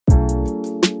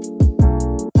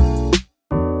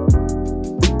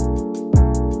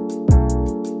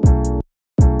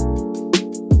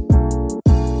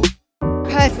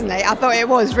certainly. I thought it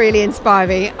was really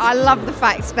inspiring. I love the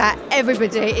fact that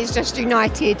everybody is just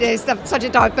united. There's such a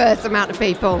diverse amount of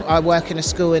people. I work in a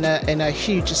school in a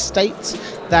huge estate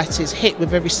that is hit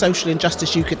with every social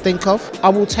injustice you could think of. I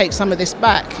will take some of this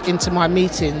back into my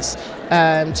meetings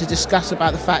to discuss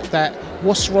about the fact that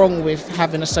what's wrong with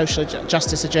having a social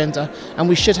justice agenda, and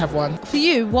we should have one. For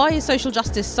you, why is social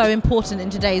justice so important in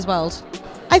today's world?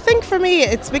 I think for me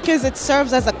it's because it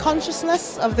serves as a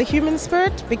consciousness of the human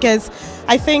spirit, because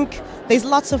I think there's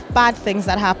lots of bad things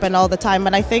that happen all the time,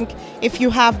 and I think if you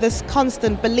have this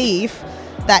constant belief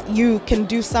that you can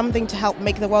do something to help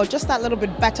make the world just that little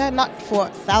bit better, not for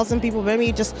 1,000 people, but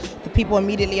maybe just the people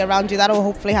immediately around you, that will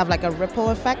hopefully have like a ripple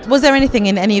effect. Was there anything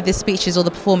in any of the speeches or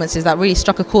the performances that really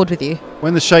struck a chord with you?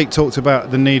 When the Sheikh talked about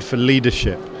the need for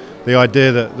leadership, the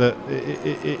idea that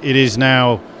it is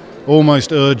now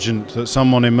almost urgent that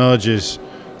someone emerges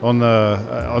on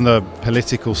the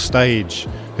political stage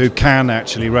who can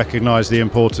actually recognise the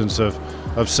importance of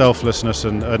selflessness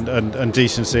and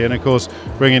decency, and of course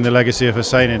bringing the legacy of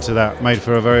Hussain into that made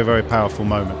for a very, very powerful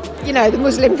moment. You know, the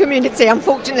Muslim community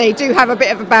unfortunately do have a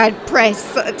bit of a bad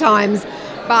press at times,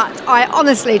 but I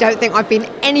honestly don't think I've been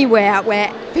anywhere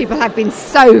where people have been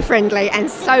so friendly and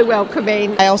so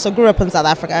welcoming. I also grew up in South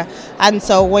Africa, and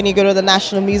so when you go to the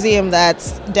National Museum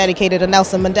that's dedicated to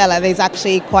Nelson Mandela, there's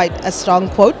actually quite a strong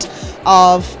quote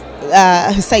of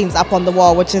Hussain's up on the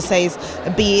wall, which says,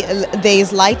 "There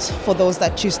is light for those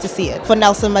that choose to see it." For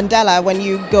Nelson Mandela, when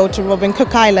you go to Robin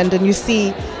Cook Island and you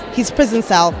see his prison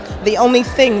cell, the only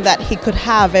thing that he could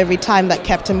have every time that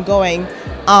kept him going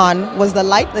on was the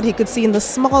light that he could see in the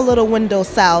small little window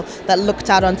cell that looked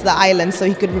out onto the island, so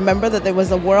he could remember that there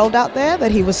was a world out there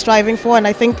that he was striving for. And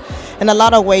I think in a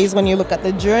lot of ways, when you look at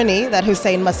the journey that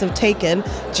Hussain must have taken,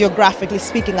 geographically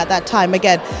speaking at that time,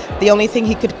 again, the only thing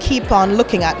he could keep on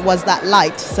looking at was that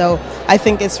light. So I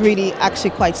think it's really actually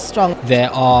quite strong.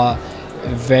 There are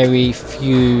very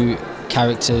few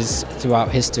characters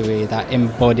throughout history that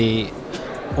embody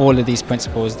all of these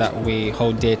principles that we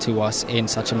hold dear to us in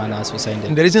such a manner as Hussain did.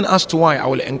 And the reason as to why I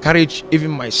will encourage even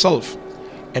myself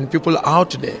and people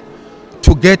out there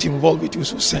to get involved with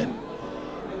Hussain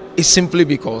is simply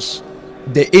because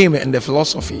the aim and the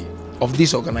philosophy of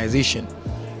this organization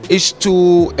is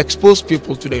to expose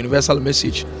people to the universal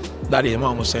message that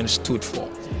Imam Hussain stood for.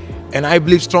 And I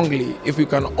believe strongly if we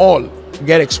can all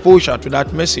get exposure to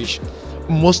that message,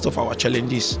 most of our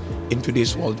challenges in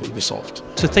today's world will be solved.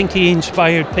 To think he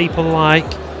inspired people like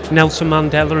Nelson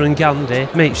Mandela and Gandhi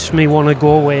makes me want to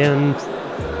go away and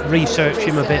research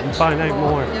him a bit and find out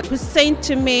more. Hussain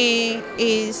to me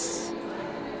is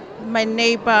my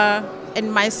neighbor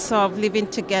and myself living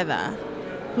together.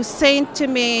 Hussain to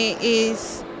me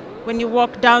is when you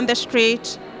walk down the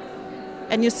street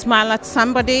and you smile at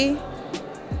somebody.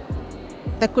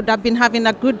 They could have been having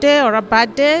a good day or a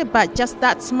bad day, but just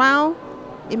that smile,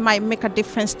 it might make a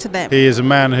difference to them. He is a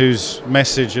man whose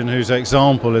message and whose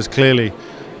example has clearly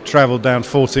travelled down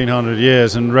 1400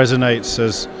 years and resonates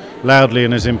as loudly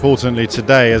and as importantly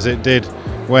today as it did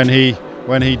when he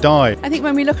died. I think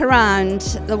when we look around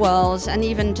the world, and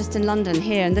even just in London,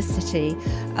 here in this city,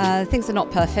 things are not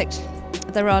perfect.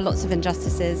 There are lots of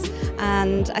injustices,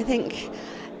 and I think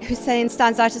Hussain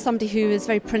stands out as somebody who is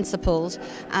very principled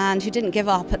and who didn't give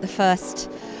up at the first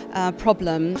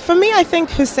problem. For me, I think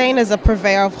Hussain is a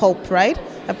purveyor of hope, right?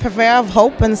 A purveyor of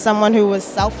hope and someone who was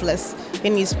selfless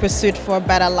in his pursuit for a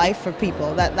better life for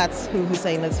people. That's who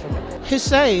Hussain is for me.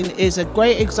 Hussain is a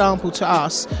great example to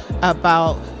us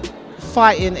about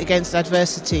fighting against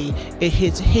adversity.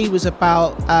 He was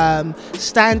about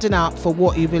standing up for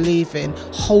what you believe in,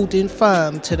 holding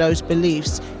firm to those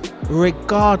beliefs,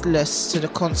 regardless to the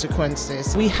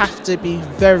consequences. We have to be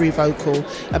very vocal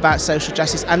about social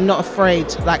justice and not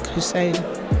afraid, like Hussain,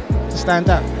 to stand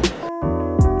up.